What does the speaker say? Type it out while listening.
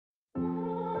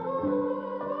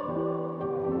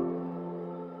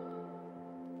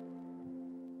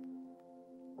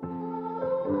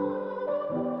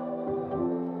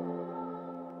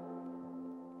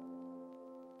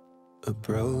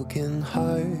Broken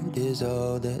heart is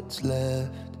all that's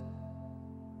left.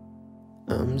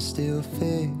 I'm still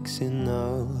fixing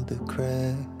all the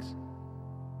cracks.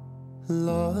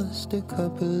 Lost a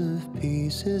couple of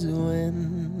pieces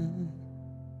when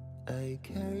I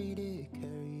carried it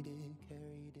home.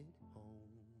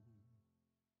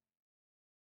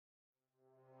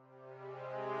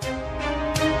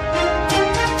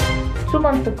 2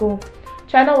 months ago,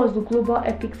 China was the global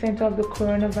epicenter of the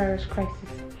coronavirus crisis.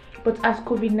 But as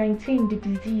COVID-19, the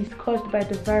disease caused by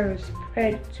the virus,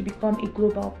 spread to become a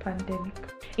global pandemic.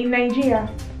 In Nigeria,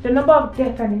 the number of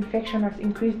deaths and infection has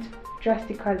increased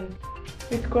drastically,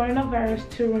 with coronavirus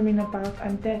still roaming about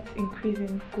and deaths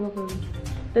increasing globally.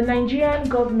 The Nigerian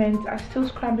government are still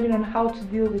scrambling on how to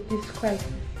deal with this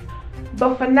crisis.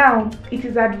 But for now, it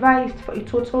is advised for a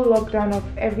total lockdown of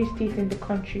every state in the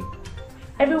country.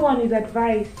 Everyone is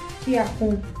advised to stay at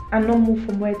home and not move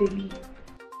from where they live.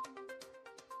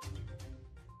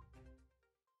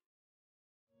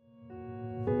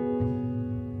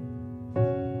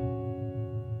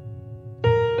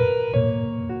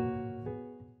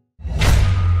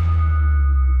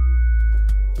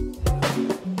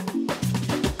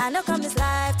 I know come this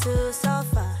life to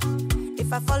suffer.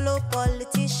 If I follow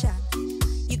politician,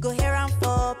 you go here and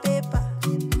for paper.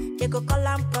 They go call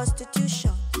am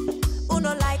prostitution. Who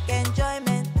no like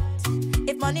enjoyment?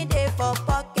 If money dey for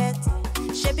pocket,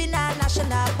 shebi na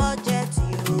national budget.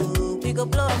 You, we go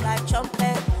blow up like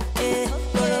trumpet. Eh,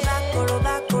 koroba,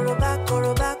 koroba, koroba,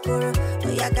 koroba, koro.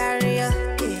 Oh yeah, carry ya.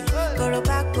 Eh,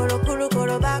 koroba, koro, koro,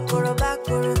 koroba, koroba,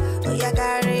 koro. Oh yeah,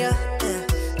 carry ya. Eh,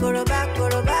 koroba,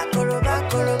 koroba, koroba,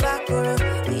 koroba, koro.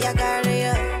 Oh yeah, carry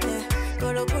ya. Eh,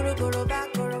 koro, koro, koroba,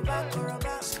 koroba,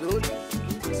 koroba.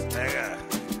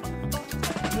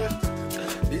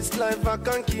 This life I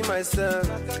can't keep myself.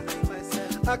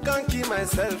 I can't keep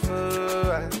myself.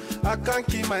 I can't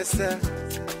keep myself.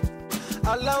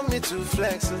 Allow me to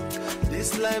flex.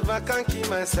 This life I can't keep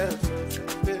myself.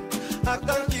 I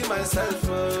can't keep myself.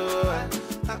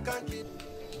 I can't keep.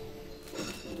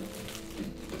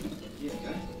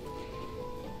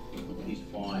 He's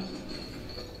fine.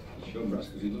 Sure, Russ,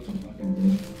 because he looks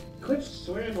fucking. Quit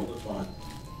swearing all the time.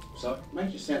 So it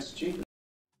makes you sound stupid.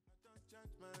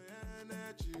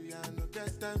 I no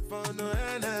get time for no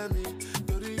enemy.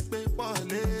 Tori pe pole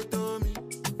to me.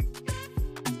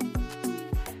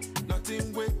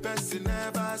 Nothing with person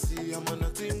never see. I'm on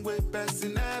nothing with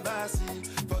person never see.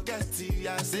 Forget it,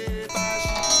 I say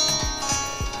passion.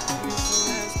 I need to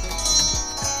respect.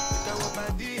 Look at what my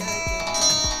DI can do.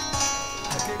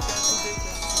 I take that to the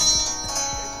question.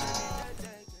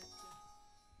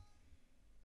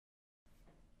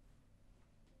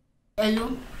 Hello.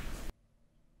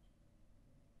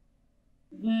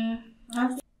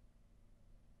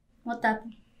 What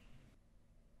happened?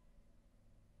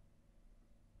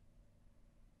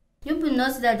 You people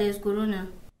know that there's corona.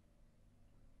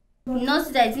 You know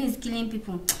that it is killing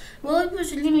people. Well, people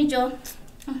should leave me, Joe.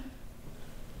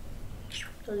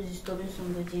 So disturbing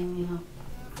somebody anyhow.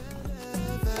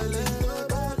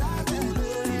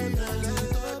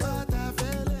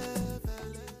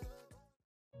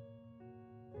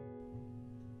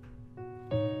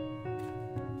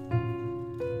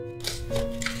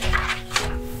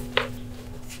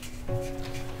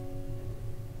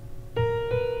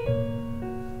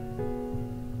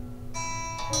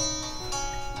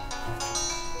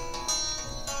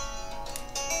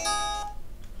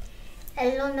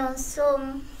 Hello, Nonso.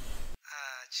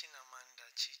 Chinamanda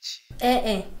Chichi.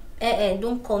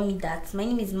 Don't call me that. My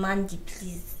name is Mandy,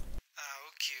 please.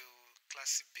 Okay,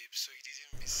 classic babe, so you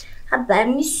didn't miss me. I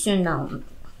miss you now.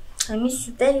 I miss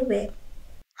you very well.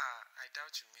 I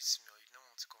doubt you miss me or you don't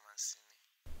want to come and see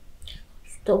me.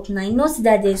 Stop now. You know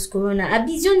that there's corona. I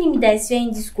be the only me that is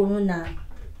fearing this corona.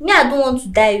 Me, I don't want to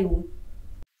die. Why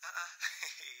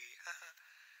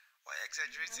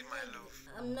exaggerating, my love?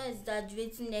 I'm not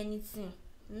exaggerating anything.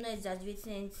 I'm coming to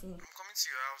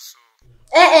your house, so.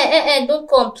 Don't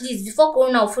come, please. Before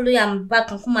corona will follow you, I'm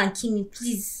back and come and kill me,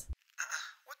 please.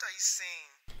 What are you saying?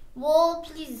 Well,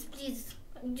 please.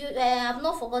 I've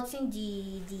not forgotten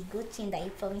the good thing that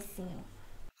you promised me.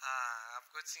 I've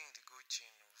gotten the gold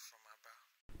chain from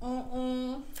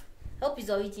Abba. Hope it's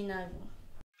original.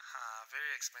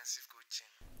 Very expensive gold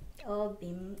chain. Oh,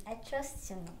 babe, I trust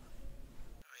you now.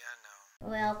 Oh, yeah, now.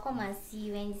 Well, I'll come and see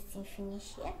you when this thing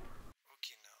finishes, yeah?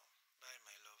 Okay, now. Bye,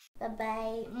 my love.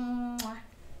 Bye-bye.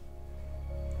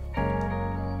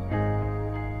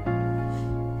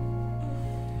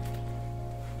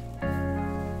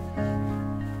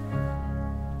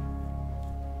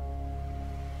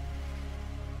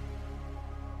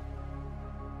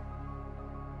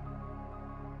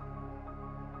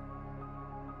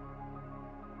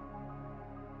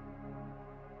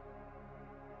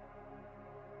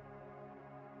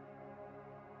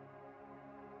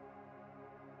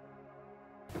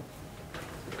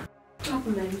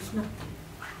 happen like this now?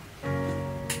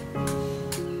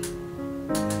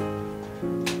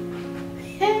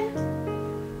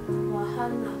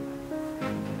 Wahala.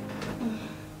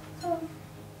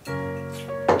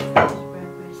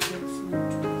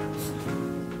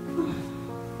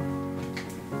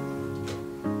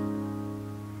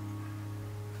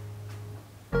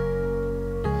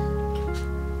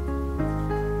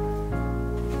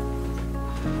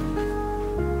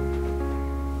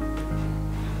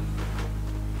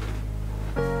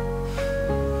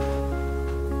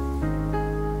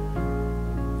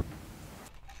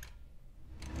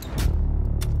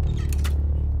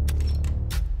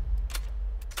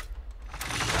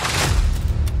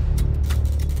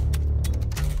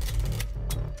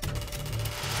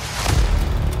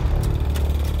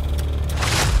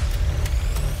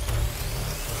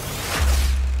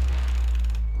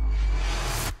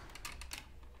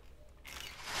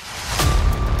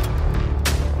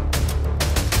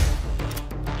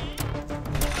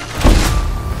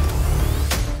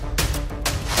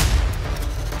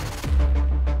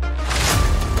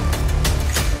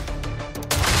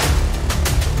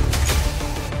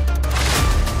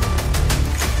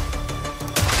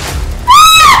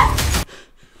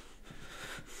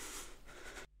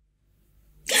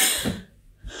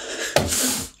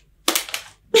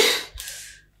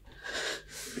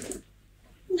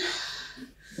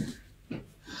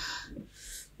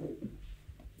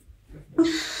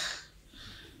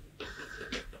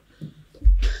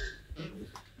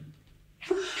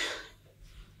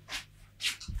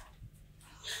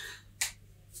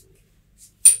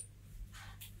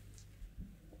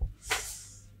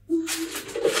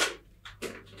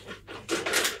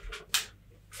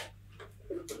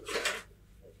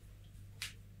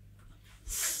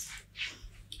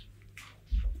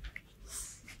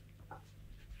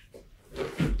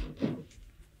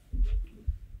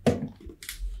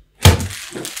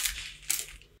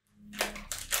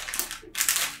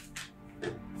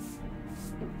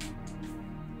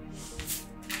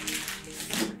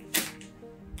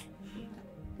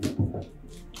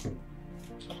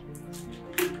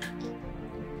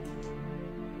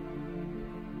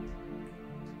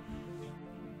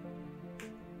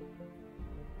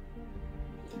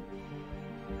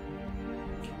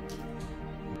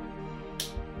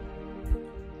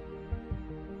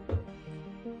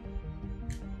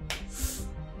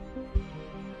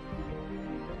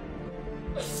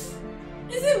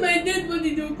 Is it my dead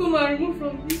body they will come and remove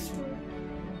from this room?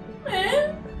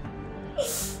 Eh?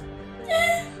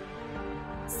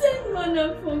 Send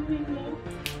manna for me now.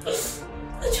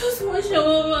 I just want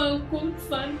shawarma and cold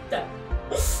Fanta.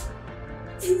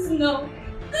 Please now.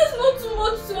 There's not too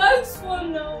much to ask for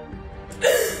now.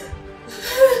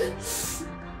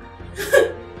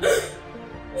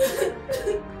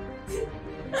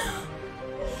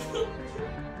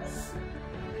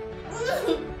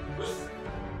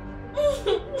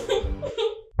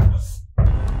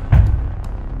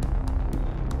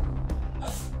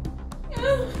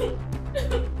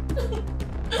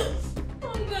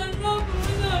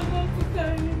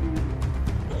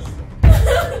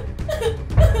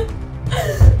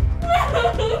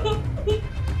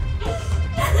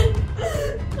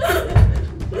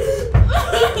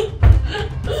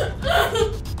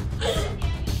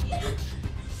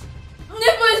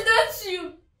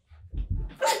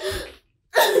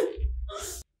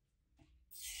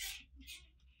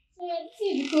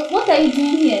 What are you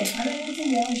doing here? I don't think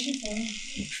you have a shit for me.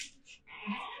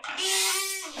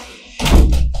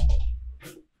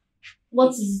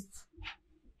 What is it?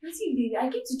 Nothing, baby. I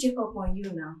came to check up on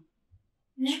you now.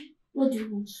 What do you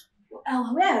want?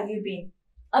 Where have you been?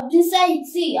 I've been inside.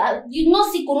 See, you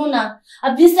not see Corona.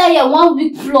 I've been inside here 1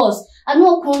 week plus. I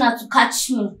know Corona to catch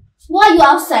me. Why are you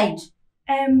outside?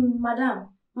 Madam.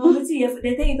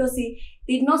 They tell you to say,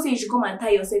 they did not say you should come and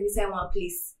tie yourself inside one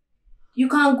place. You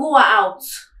can go out.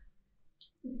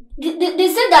 They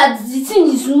said that the thing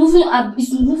is moving up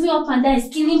and down, it's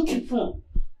killing people.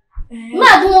 Me,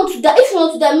 I don't want to die. If you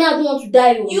want to die, me, I don't want to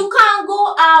die. You can't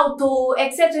go out,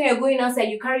 except when you're going outside.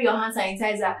 You carry your hand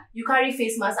sanitizer, you carry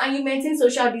face mask, and you maintain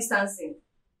social distancing.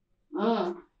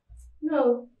 No.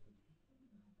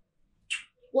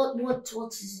 What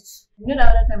is You know the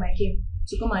other time I came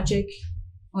to come and check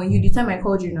on you, the time I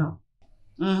called you now?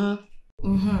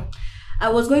 I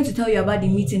was going to tell you about the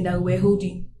meeting that we were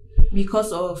holding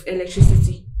because of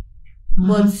electricity.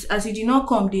 But as you did not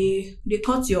come, they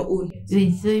cut your own.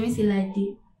 Wait, so you mean say like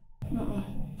day?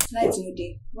 Light no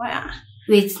day. Why?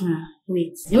 Wait now,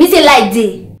 wait. You mean say like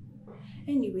day?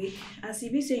 Anyway, as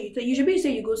if you say you should be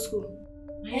say you go to school.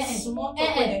 Someone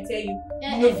talk when they tell you.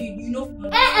 You know.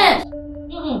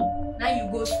 Now you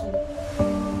go school.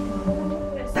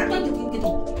 Start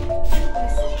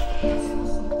 2023.